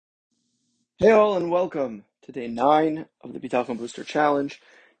Hey all and welcome to day 9 of the Bitachon Booster Challenge.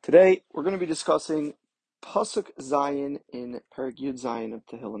 Today we're going to be discussing Pasuk Zayin in Perek Yud Zayin of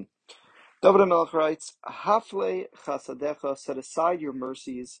Tehillim. David HaMelech writes, Hafle chasadecha, set aside your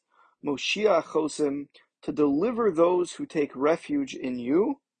mercies, Moshiach chosim, to deliver those who take refuge in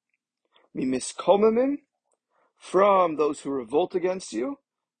you, mimiskomemim, from those who revolt against you,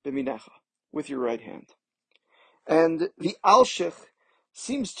 biminecha, with your right hand. And the Alshich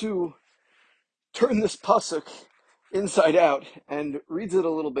seems to turn this pasuk inside out and reads it a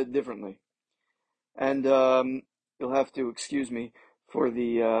little bit differently. And you'll have to excuse me for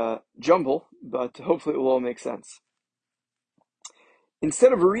the jumble, but hopefully it will all make sense.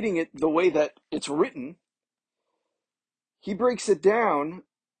 Instead of reading it the way that it's written, he breaks it down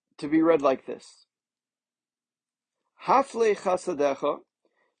to be read like this. Hafle chasadecha,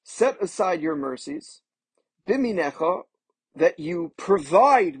 set aside your mercies, biminecha, that you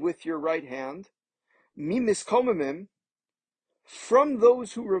provide with your right hand, mimiskomemim, from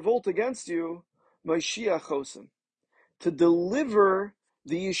those who revolt against you, Moshiach chosim, to deliver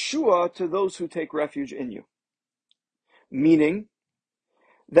the Yeshua to those who take refuge in you. Meaning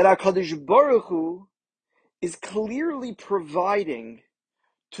that HaKadosh Baruch Hu is clearly providing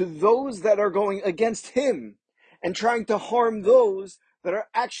to those that are going against him and trying to harm those that are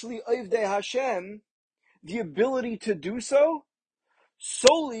actually Ovdei Hashem, the ability to do so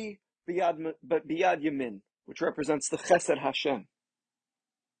solely biyad yamin, which represents the Chesed Hashem.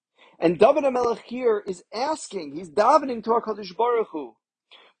 And David HaMelech here is asking, he's davening to HaKadosh Baruch Hu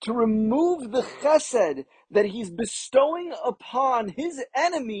to remove the chesed that he's bestowing upon his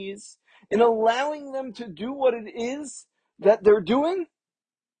enemies in allowing them to do what it is that they're doing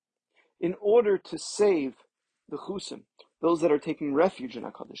in order to save the chusim, those that are taking refuge in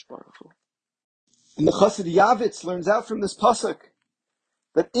HaKadosh Baruch Hu. And the Chassid Yavitz learns out from this pasuk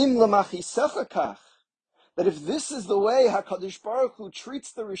that im lamachisecha kach, that if this is the way HaKadosh Baruch Hu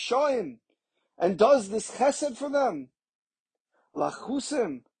treats the Rishoyim and does this chesed for them,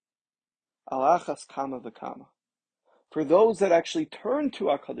 lachusim alachas kama v'kama. For those that actually turn to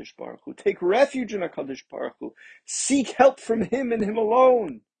HaKadosh Baruch Hu, take refuge in HaKadosh Baruch Hu, seek help from Him and Him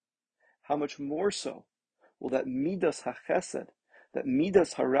alone, how much more so will that midas hachesed, that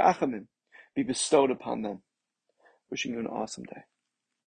midas harachamim, be bestowed upon them? Wishing you an awesome day.